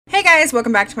guys,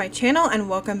 welcome back to my channel and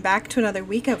welcome back to another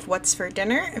week of What's for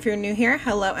Dinner. If you're new here,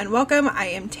 hello and welcome. I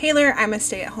am Taylor. I'm a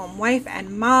stay-at-home wife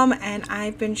and mom, and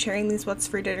I've been sharing these What's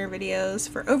for Dinner videos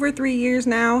for over 3 years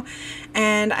now,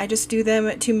 and I just do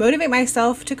them to motivate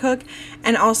myself to cook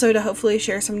and also to hopefully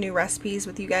share some new recipes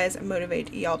with you guys and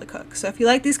motivate y'all to cook. So if you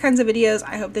like these kinds of videos,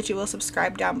 I hope that you will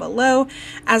subscribe down below.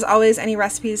 As always, any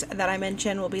recipes that I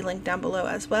mention will be linked down below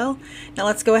as well. Now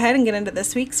let's go ahead and get into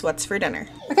this week's What's for Dinner.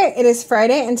 Okay, it is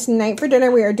Friday and tonight for dinner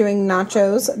we are doing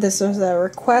nachos. This was a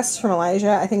request from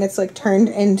Elijah. I think it's like turned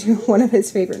into one of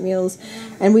his favorite meals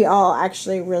and we all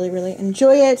actually really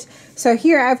enjoy it. So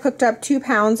here I've cooked up 2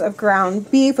 pounds of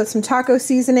ground beef with some taco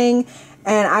seasoning,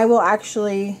 and I will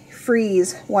actually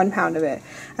freeze 1 pound of it.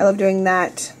 I love doing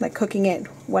that, like cooking it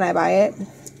when I buy it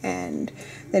and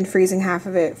then freezing half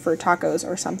of it for tacos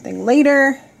or something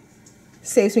later.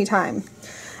 Saves me time.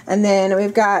 And then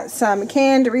we've got some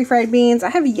canned refried beans.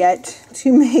 I have yet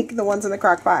to make the ones in the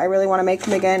crock pot. I really want to make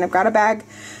them again. I've got a bag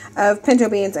of pinto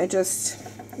beans. I just,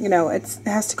 you know, it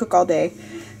has to cook all day,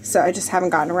 so I just haven't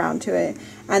gotten around to it.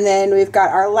 And then we've got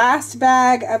our last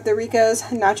bag of the Rico's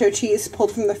nacho cheese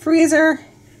pulled from the freezer.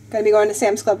 Gonna be going to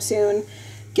Sam's Club soon,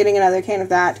 getting another can of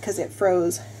that because it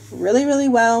froze really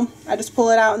well. I just pull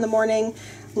it out in the morning,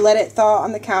 let it thaw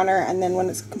on the counter, and then when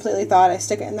it's completely thawed, I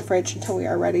stick it in the fridge until we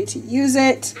are ready to use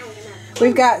it.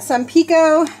 We've got some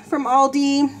pico from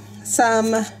Aldi,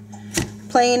 some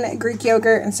plain Greek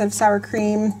yogurt instead of sour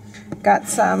cream, got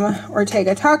some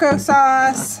Ortega taco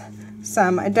sauce,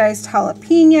 some diced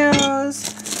jalapenos,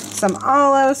 some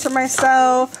olives for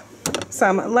myself,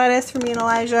 some lettuce for me and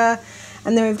Elijah,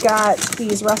 and then we've got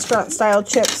these restaurant style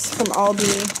chips from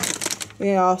Aldi.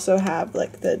 We also have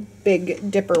like the big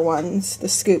dipper ones, the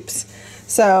scoops.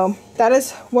 So that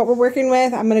is what we're working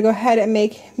with. I'm gonna go ahead and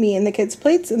make me and the kids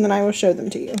plates, and then I will show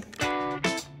them to you.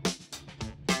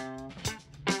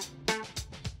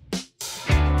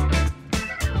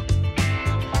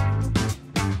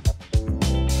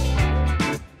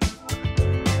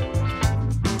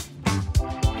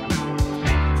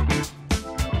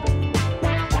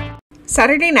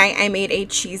 Saturday night I made a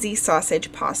cheesy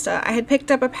sausage pasta. I had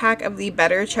picked up a pack of the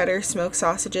better cheddar smoked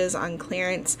sausages on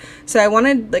clearance, so I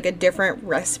wanted like a different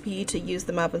recipe to use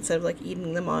them up instead of like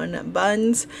eating them on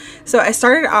buns. So I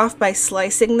started off by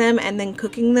slicing them and then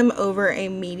cooking them over a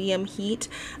medium heat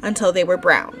until they were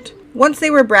browned. Once they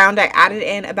were browned, I added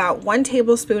in about 1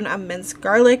 tablespoon of minced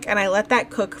garlic and I let that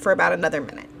cook for about another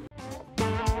minute.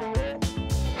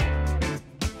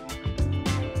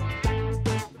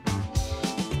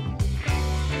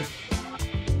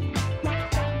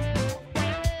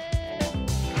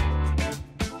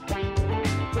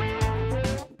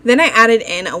 Then I added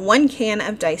in 1 can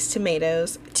of diced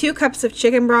tomatoes, 2 cups of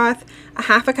chicken broth, a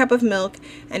half a cup of milk,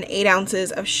 and 8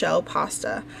 ounces of shell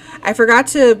pasta. I forgot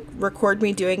to record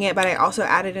me doing it, but I also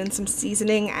added in some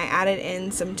seasoning. I added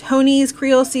in some Tony's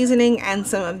Creole seasoning and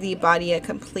some of the Badia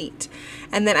Complete.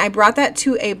 And then I brought that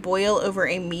to a boil over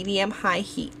a medium-high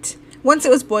heat. Once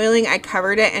it was boiling, I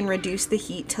covered it and reduced the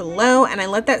heat to low, and I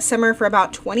let that simmer for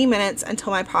about 20 minutes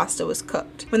until my pasta was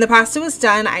cooked. When the pasta was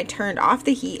done, I turned off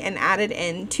the heat and added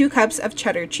in 2 cups of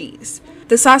cheddar cheese.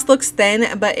 The sauce looks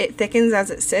thin, but it thickens as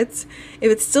it sits.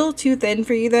 If it's still too thin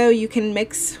for you though, you can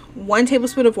mix 1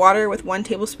 tablespoon of water with 1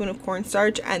 tablespoon of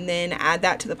cornstarch and then add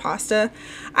that to the pasta.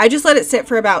 I just let it sit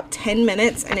for about 10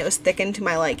 minutes and it was thickened to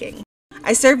my liking.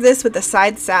 I served this with a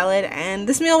side salad, and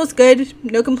this meal was good.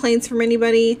 No complaints from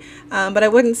anybody, but I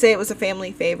wouldn't say it was a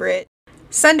family favorite.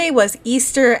 Sunday was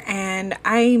Easter, and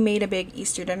I made a big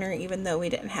Easter dinner even though we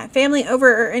didn't have family over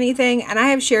or anything, and I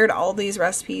have shared all these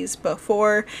recipes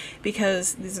before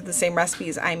because these are the same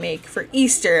recipes I make for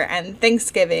Easter and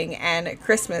Thanksgiving and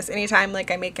Christmas. Anytime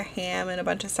like I make a ham and a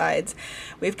bunch of sides.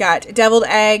 We've got deviled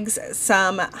eggs,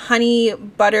 some honey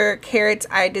butter carrots.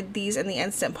 I did these in the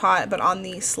Instant Pot but on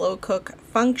the slow cook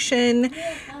function,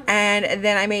 and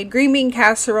then I made green bean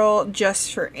casserole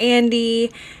just for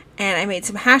Andy. And I made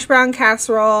some hash brown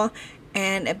casserole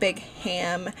and a big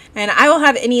ham. And I will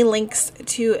have any links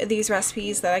to these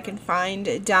recipes that I can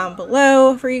find down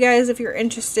below for you guys if you're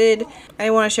interested. I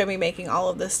want to show me making all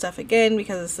of this stuff again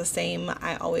because it's the same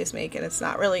I always make and it's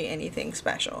not really anything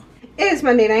special. It is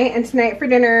Monday night, and tonight for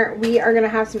dinner we are going to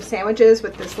have some sandwiches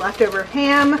with this leftover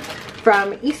ham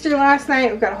from Easter last night.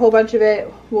 We've got a whole bunch of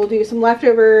it. We'll do some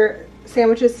leftover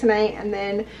sandwiches tonight and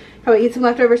then probably eat some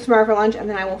leftovers tomorrow for lunch, and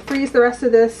then I will freeze the rest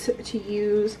of this to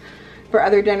use for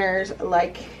other dinners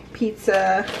like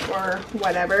pizza or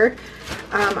whatever.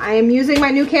 I am using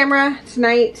my new camera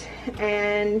tonight,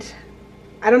 and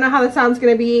I don't know how the sound's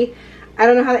going to be. I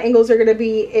don't know how the angles are going to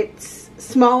be. It's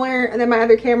smaller than my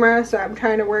other camera, so I'm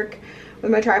trying to work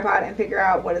with my tripod and figure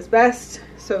out what is best.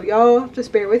 So y'all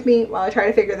just bear with me while I try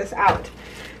to figure this out.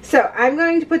 So I'm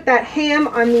going to put that ham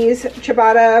on these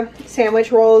ciabatta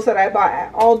sandwich rolls that I bought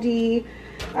at Aldi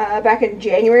back in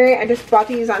January. I just bought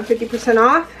these on 50%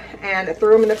 off and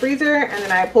threw them in the freezer, and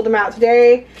then I pulled them out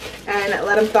today and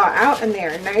let them thaw out, and they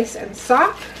are nice and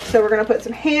soft. So we're gonna put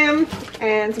some ham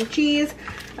and some cheese.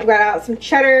 I've got out some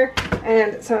cheddar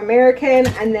and some American,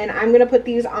 and then I'm gonna put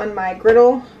these on my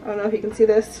griddle. I don't know if you can see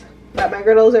this, but my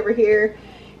griddle's over here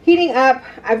heating up.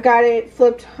 I've got it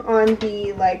flipped on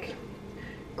the like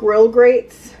grill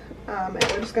grates, and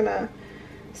we're just gonna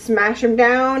smash them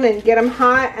down and get them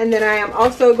hot. And then I am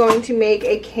also going to make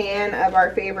a can of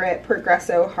our favorite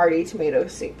Progresso hearty tomato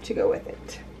soup to go with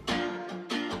it.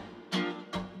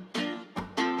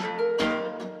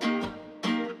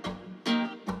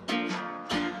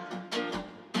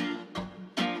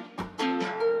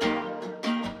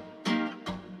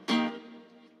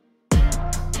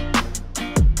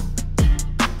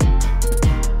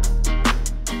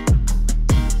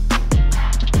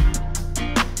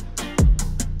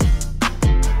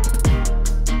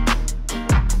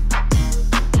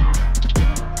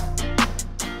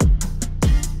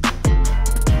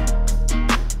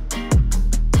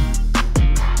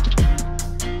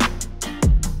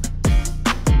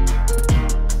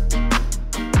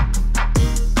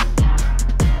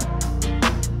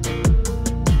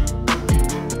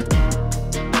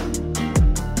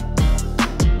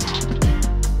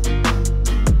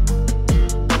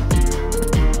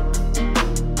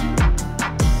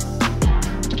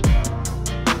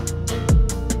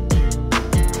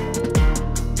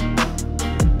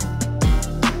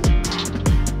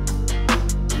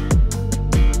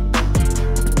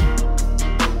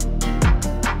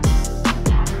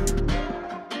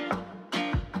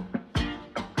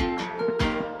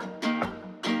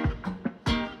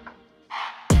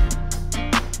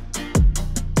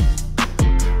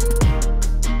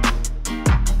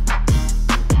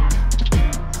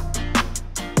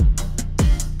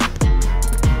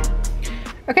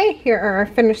 Okay, here are our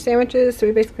finished sandwiches. So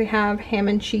we basically have ham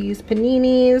and cheese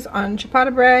paninis on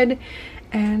ciabatta bread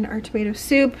and our tomato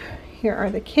soup. Here are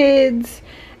the kids.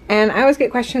 And I always get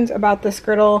questions about this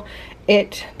griddle.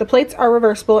 The plates are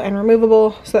reversible and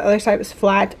removable, so the other side is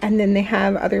flat, and then they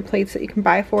have other plates that you can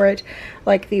buy for it,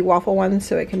 like the waffle ones,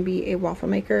 so it can be a waffle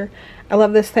maker. I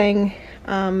love this thing.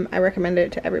 I recommend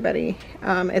it to everybody.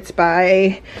 It's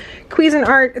by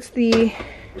Cuisinart. It's the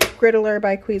Griddler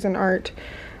by Cuisinart.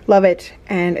 Love it,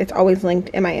 and it's always linked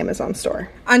in my Amazon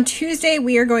store. On Tuesday,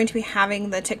 we are going to be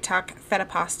having the TikTok feta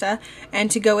pasta,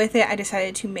 and to go with it, I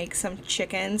decided to make some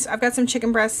chickens. I've got some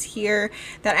chicken breasts here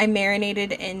that I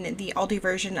marinated in the Aldi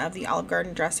version of the Olive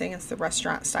Garden dressing. It's the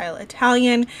restaurant style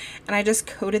Italian, and I just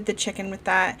coated the chicken with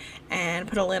that and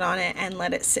put a lid on it and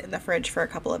let it sit in the fridge for a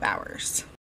couple of hours.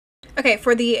 Okay,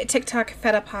 for the TikTok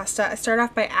feta pasta, I start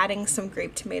off by adding some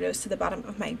grape tomatoes to the bottom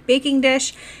of my baking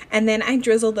dish, and then I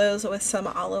drizzle those with some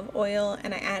olive oil,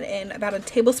 and I add in about 1.5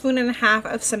 tablespoons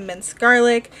of some minced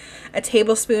garlic, a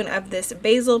tablespoon of this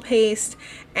basil paste,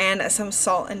 and some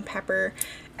salt and pepper.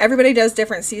 Everybody does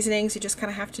different seasonings. You just kind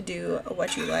of have to do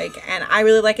what you like, and I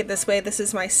really like it this way. This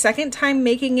is my second time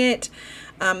making it.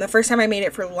 The first time I made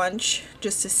it for lunch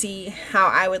just to see how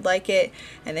I would like it,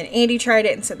 and then Andy tried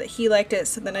it and said that he liked it,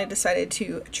 so then I decided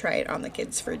to try it on the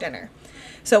kids for dinner.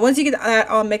 So once you get that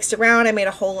all mixed around, I made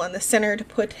a hole in the center to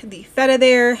put the feta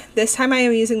there. This time I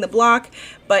am using the block,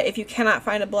 but if you cannot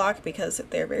find a block, because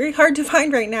they're very hard to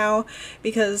find right now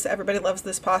because everybody loves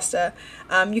this pasta,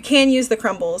 you can use the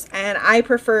crumbles, and I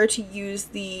prefer to use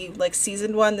the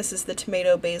seasoned one. This is the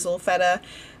tomato basil feta,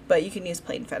 but you can use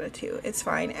plain feta too. It's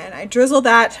fine. And I drizzle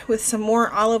that with some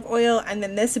more olive oil, and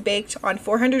then this baked on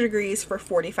 400 degrees for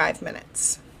 45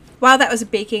 minutes. While that was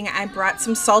baking, I brought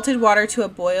some salted water to a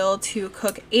boil to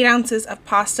cook 8 ounces of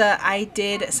pasta. I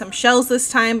did some shells this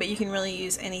time, but you can really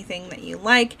use anything that you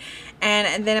like.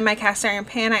 And then in my cast iron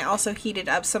pan, I also heated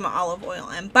up some olive oil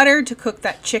and butter to cook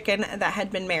that chicken that had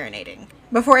been marinating.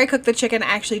 Before I cooked the chicken, I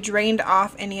actually drained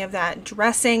off any of that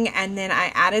dressing, and then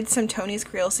I added some Tony's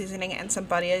Creole seasoning and some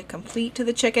Budia Complete to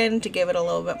the chicken to give it a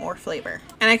little bit more flavor.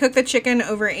 And I cooked the chicken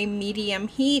over a medium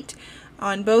heat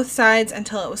on both sides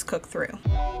until it was cooked through.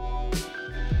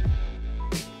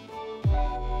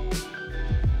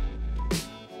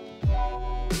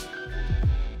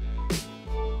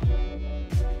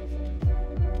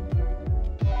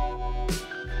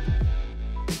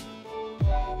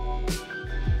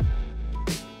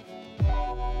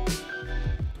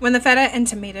 When the feta and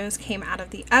tomatoes came out of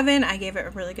the oven, I gave it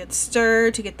a really good stir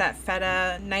to get that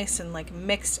feta nice and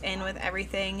mixed in with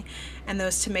everything, and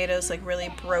those tomatoes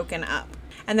really broken up.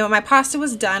 And then when my pasta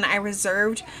was done, I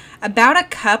reserved about a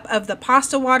cup of the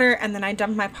pasta water, and then I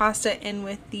dumped my pasta in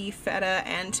with the feta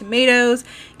and tomatoes,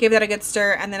 gave that a good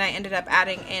stir, and then I ended up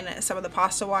adding in some of the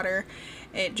pasta water.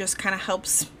 It just kind of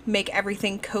helps make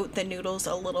everything coat the noodles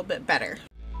a little bit better.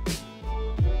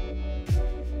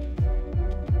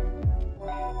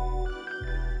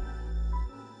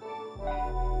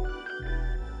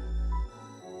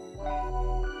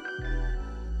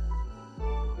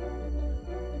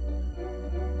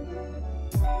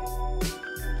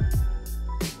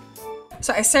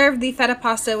 So I served the feta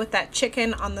pasta with that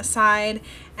chicken on the side,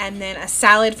 and then a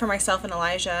salad for myself and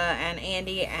Elijah and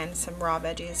Andy, and some raw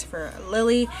veggies for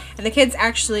Lily. And the kids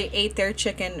actually ate their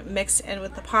chicken mixed in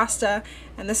with the pasta,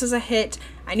 and this was a hit.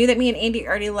 I knew that me and Andy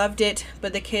already loved it,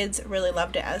 but the kids really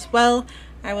loved it as well.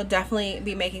 I will definitely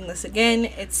be making this again.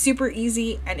 It's super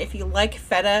easy, and if you like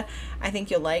feta, I think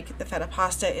you'll like the feta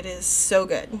pasta. It is so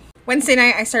good. Wednesday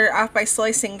night, I started off by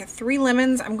slicing 3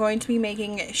 lemons. I'm going to be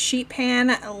making sheet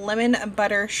pan lemon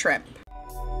butter shrimp.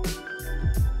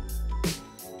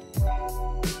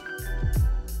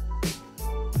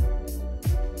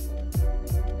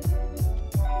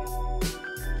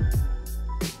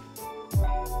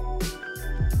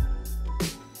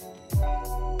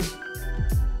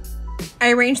 I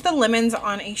arranged the lemons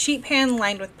on a sheet pan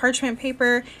lined with parchment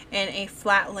paper in a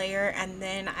flat layer, and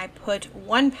then I put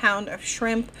 1 pound of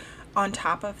shrimp on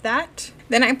top of that.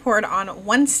 Then I poured on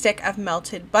 1 stick of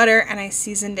melted butter, and I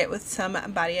seasoned it with some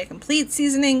Badia Complete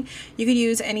seasoning. You could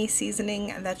use any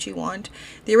seasoning that you want.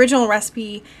 The original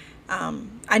recipe,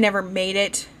 I never made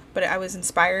it, but I was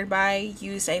inspired by,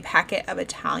 used a packet of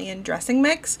Italian dressing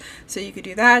mix, so you could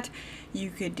do that. You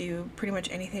could do pretty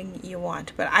much anything you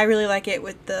want, but I really like it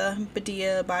with the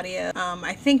Badia.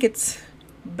 I think it's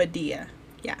Badia.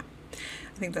 Yeah,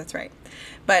 I think that's right.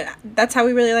 But that's how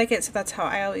we really like it, so that's how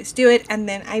I always do it. And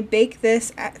then I bake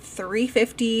this at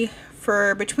 350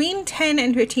 for between 10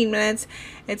 and 15 minutes.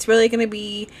 It's really going to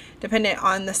be dependent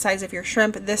on the size of your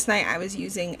shrimp. This night I was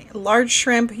using large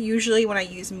shrimp. Usually when I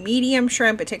use medium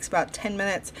shrimp, it takes about 10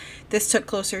 minutes. This took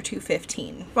closer to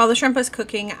 15. While the shrimp was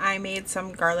cooking, I made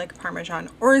some garlic Parmesan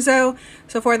Orzo.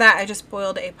 So for that, I just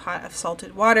boiled a pot of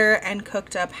salted water and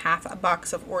cooked up half a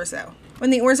box of Orzo. When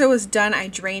the Orzo was done, I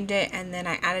drained it, and then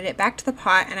I added it back to the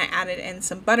pot, and I added in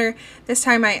some butter. This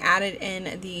time I added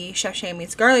in the Chef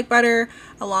Shamey's garlic butter,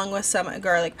 along with some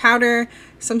garlic powder,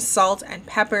 some salt and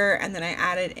pepper, and then I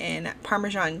added in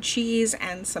Parmesan cheese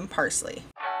and some parsley.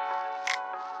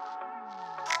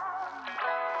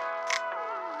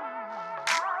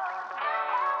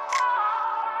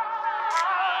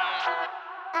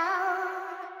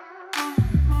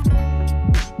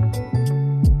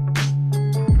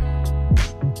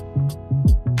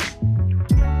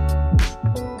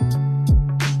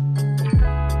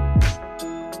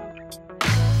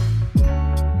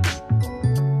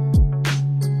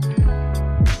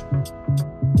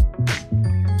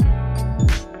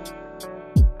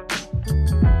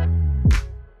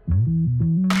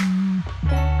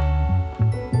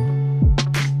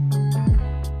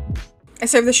 I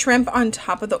served the shrimp on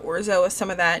top of the Orzo with some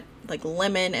of that like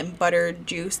lemon and butter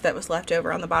juice that was left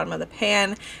over on the bottom of the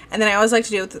pan. And then I always like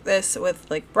to do this with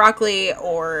like broccoli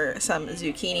or some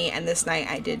zucchini, and this night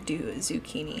I did do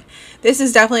zucchini. This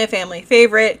is definitely a family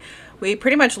favorite. We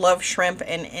pretty much love shrimp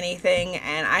in anything,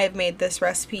 and I have made this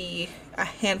recipe a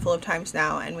handful of times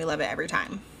now, and we love it every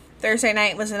time. Thursday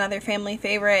night was another family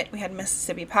favorite. We had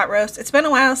Mississippi pot roast. It's been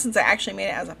a while since I actually made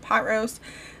it as a pot roast.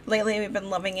 Lately we've been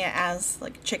loving it as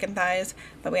like chicken thighs,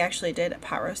 but we actually did a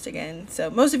pot roast again. So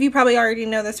most of you probably already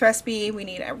know this recipe. We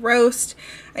need a roast.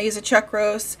 I use a chuck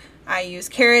roast. I use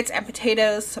carrots and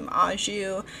potatoes, some au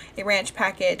jus, a ranch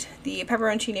packet, the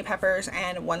pepperoncini peppers,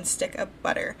 and 1 stick of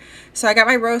butter. So I got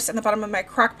my roast at the bottom of my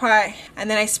crock pot, and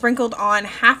then I sprinkled on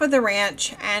half of the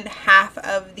ranch and half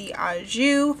of the au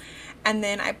jus. And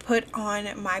then I put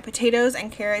on my potatoes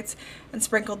and carrots and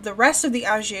sprinkled the rest of the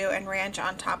au jus and ranch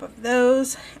on top of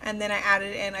those. And then I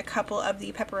added in a couple of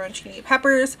the pepperoncini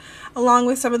peppers along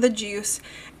with some of the juice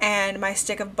and my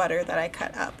stick of butter that I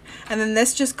cut up. And then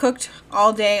this just cooked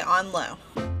all day on low.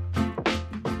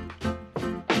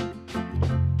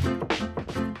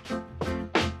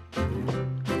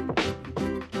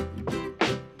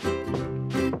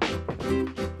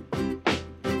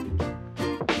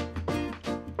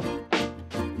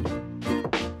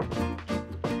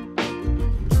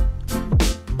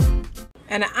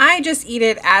 And I just eat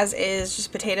it as is,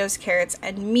 just potatoes, carrots,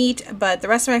 and meat, but the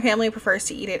rest of my family prefers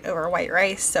to eat it over white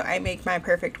rice, so I make my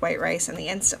perfect white rice in the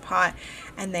Instant Pot,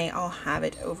 and they all have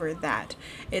it over that.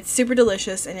 It's super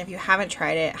delicious, and if you haven't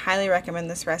tried it, highly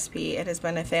recommend this recipe. It has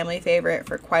been a family favorite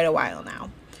for quite a while now.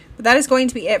 But that is going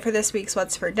to be it for this week's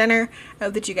What's for Dinner. I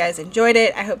hope that you guys enjoyed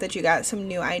it. I hope that you got some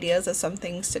new ideas of some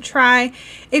things to try.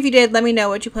 If you did, let me know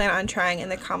what you plan on trying in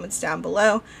the comments down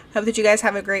below. Hope that you guys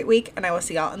have a great week, and I will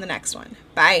see y'all in the next one.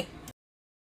 Bye.